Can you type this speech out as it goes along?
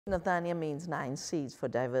Navdanya means 9 seeds for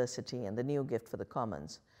diversity and the new gift for the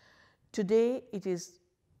commons. Today, it is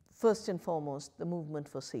first and foremost the movement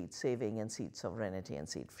for seed saving and seed sovereignty and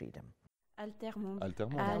seed freedom.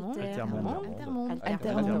 Altermondes.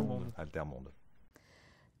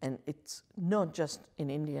 And it's not just in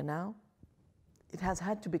India now. It has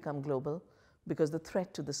had to become global because the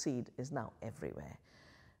threat to the seed is now everywhere.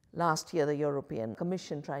 Last year, the European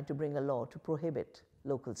Commission tried to bring a law to prohibit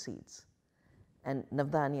local seeds. And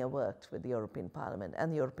Navdanya worked with the European Parliament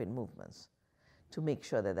and the European movements to make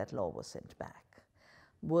sure that that law was sent back.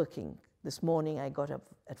 Working this morning, I got up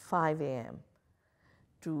at 5 a.m.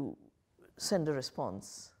 to send a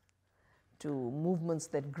response to movements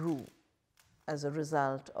that grew as a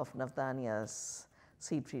result of Navdanya's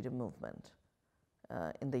seed freedom movement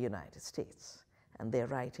in the United States. And they're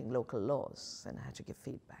writing local laws, and I had to give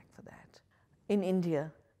feedback for that. In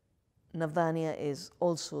India, Navdanya is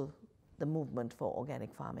also the movement for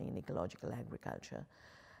organic farming and ecological agriculture.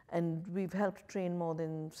 And we've helped train more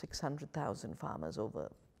than 600,000 farmers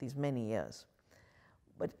over these many years.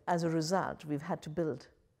 But as a result, we've had to build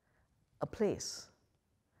a place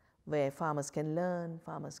where farmers can learn,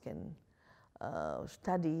 farmers can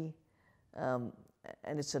study, and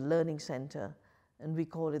it's a learning center, and we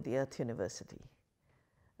call it the Earth University.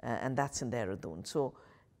 And that's in Dehradun. So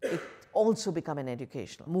it also become an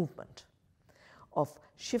educational movement of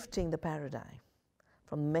shifting the paradigm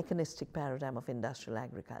from the mechanistic paradigm of industrial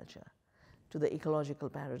agriculture to the ecological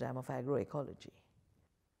paradigm of agroecology.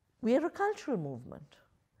 We are a cultural movement.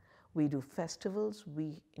 We do festivals.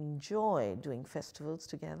 We enjoy doing festivals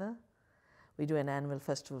together. We do an annual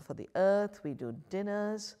festival for the earth. We do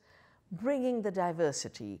dinners, bringing the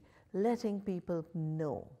diversity, letting people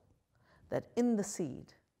know that in the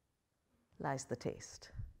seed lies the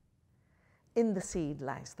taste. In the seed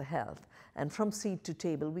lies the health. And from seed to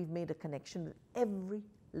table, we've made a connection with every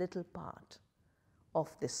little part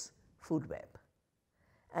of this food web.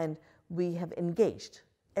 And we have engaged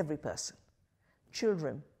every person.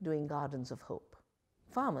 Children doing gardens of hope.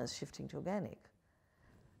 Farmers shifting to organic.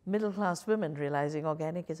 Middle-class women realizing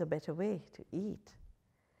organic is a better way to eat.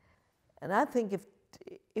 And I think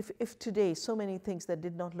if today so many things that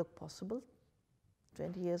did not look possible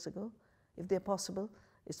 20 years ago, if they're possible,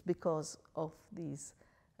 it's because of these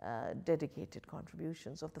dedicated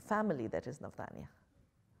contributions of the family that is Navdanya.